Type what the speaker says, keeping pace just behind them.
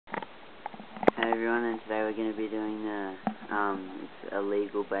everyone, and today we're going to be doing the, it's a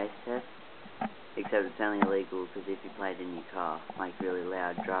legal bass test, except it's only illegal because if you play it in your car, like really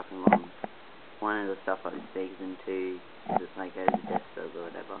loud, driving along, one, it'll stuff like the speakers, and two, it like goes to decibels or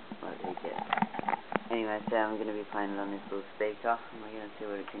whatever, like who cares. Anyway, so I'm going to be playing it on this little speaker, and we're going to see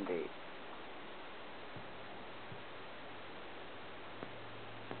what it can do.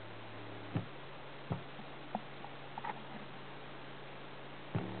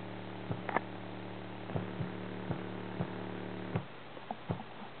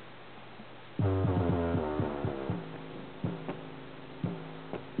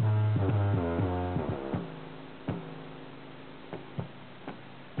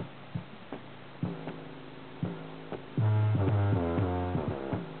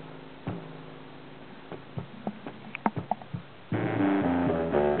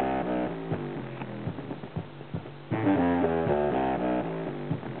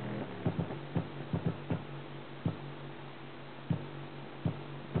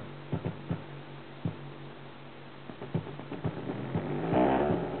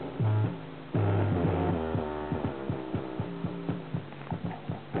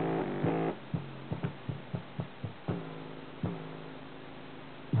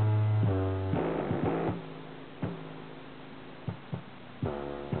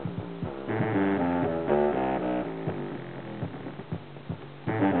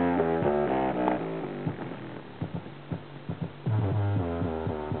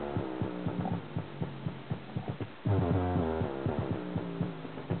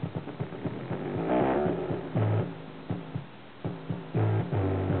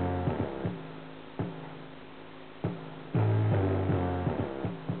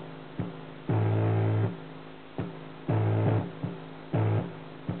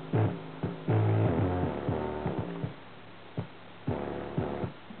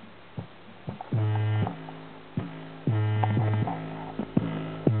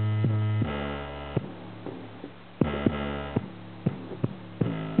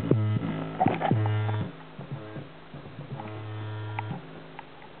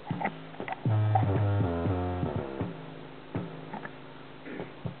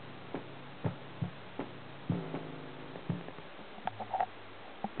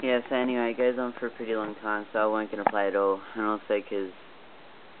 Yeah, so anyway, it goes on for a pretty long time, so I won't going to play it all, and also because,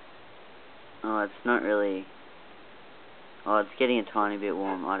 it's not really, it's getting a tiny bit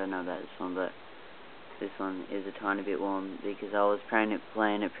warm. I don't know about this one, but this one is a tiny bit warm, because I was playing it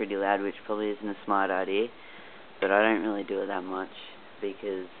pretty loud, which probably isn't a smart idea, but I don't really do it that much,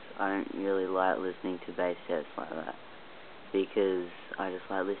 because I don't really like listening to bass tests like that, because I just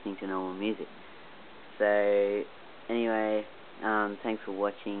like listening to normal music. So, anyway, thanks for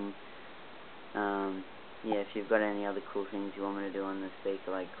watching. Yeah, if you've got any other cool things you want me to do on the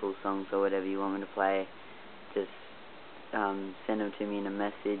speaker, like cool songs or whatever you want me to play, just send them to me in a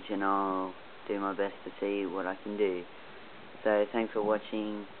message and I'll do my best to see what I can do. So thanks for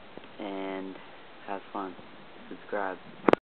watching and have fun. Subscribe.